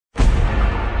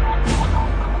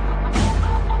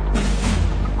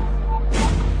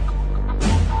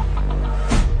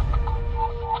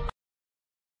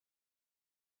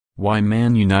Why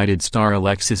Man United star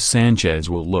Alexis Sanchez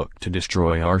will look to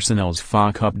destroy Arsenal's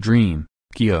FA Cup dream,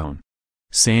 Keown.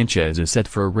 Sanchez is set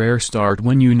for a rare start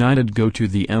when United go to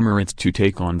the Emirates to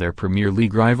take on their Premier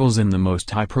League rivals in the most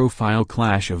high-profile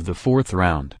clash of the fourth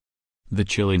round. The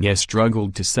Chilean has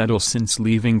struggled to settle since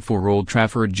leaving for Old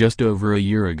Trafford just over a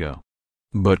year ago.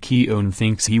 But Keown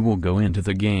thinks he will go into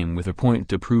the game with a point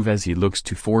to prove as he looks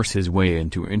to force his way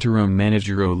into interim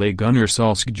manager Ole Gunnar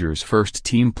Solskjaer's first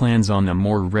team plans on a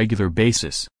more regular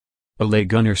basis. Ole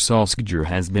Gunnar Solskjaer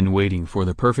has been waiting for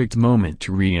the perfect moment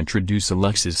to reintroduce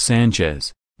Alexis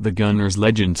Sanchez, the Gunners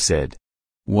legend said.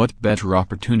 What better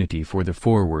opportunity for the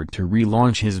forward to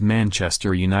relaunch his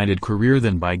Manchester United career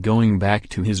than by going back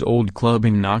to his old club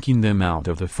and knocking them out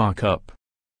of the FA Cup?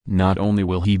 Not only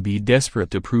will he be desperate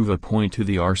to prove a point to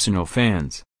the Arsenal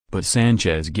fans, but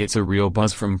Sanchez gets a real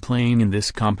buzz from playing in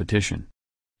this competition.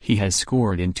 He has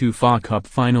scored in 2 FA Cup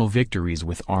final victories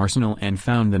with Arsenal and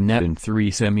found the net in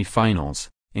 3 semi-finals,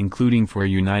 including for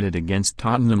United against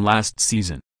Tottenham last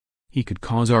season. He could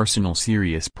cause Arsenal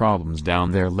serious problems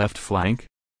down their left flank,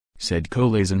 said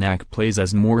Kolasinac. Plays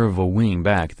as more of a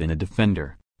wing-back than a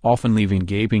defender, often leaving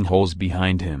gaping holes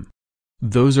behind him.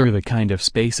 Those are the kind of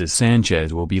spaces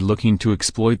Sanchez will be looking to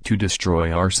exploit to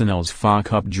destroy Arsenal's FA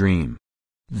Cup dream.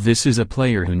 This is a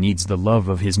player who needs the love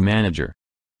of his manager.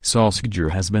 Solskjaer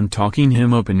has been talking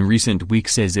him up in recent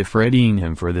weeks as if readying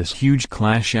him for this huge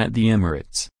clash at the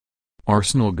Emirates.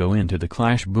 Arsenal go into the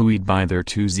clash buoyed by their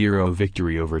 2-0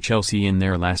 victory over Chelsea in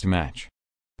their last match.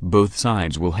 Both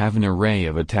sides will have an array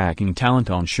of attacking talent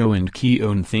on show, and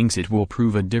Keown thinks it will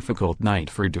prove a difficult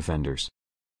night for defenders.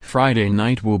 Friday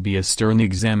night will be a stern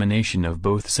examination of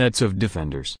both sets of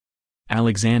defenders.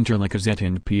 Alexander Lacazette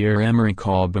and Pierre-Emerick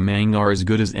Aubameyang are as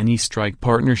good as any strike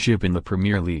partnership in the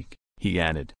Premier League, he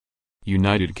added.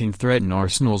 United can threaten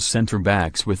Arsenal's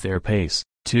centre-backs with their pace,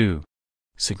 too.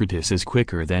 Sokratis is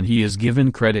quicker than he is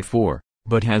given credit for,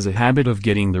 but has a habit of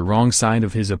getting the wrong side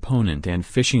of his opponent and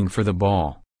fishing for the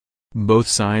ball. Both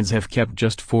sides have kept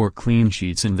just 4 clean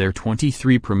sheets in their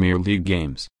 23 Premier League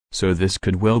games, so this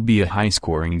could well be a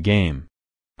high-scoring game.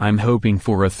 I'm hoping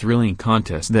for a thrilling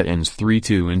contest that ends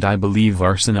 3-2, and I believe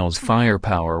Arsenal's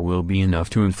firepower will be enough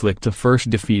to inflict a first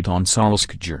defeat on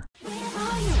Solskjaer.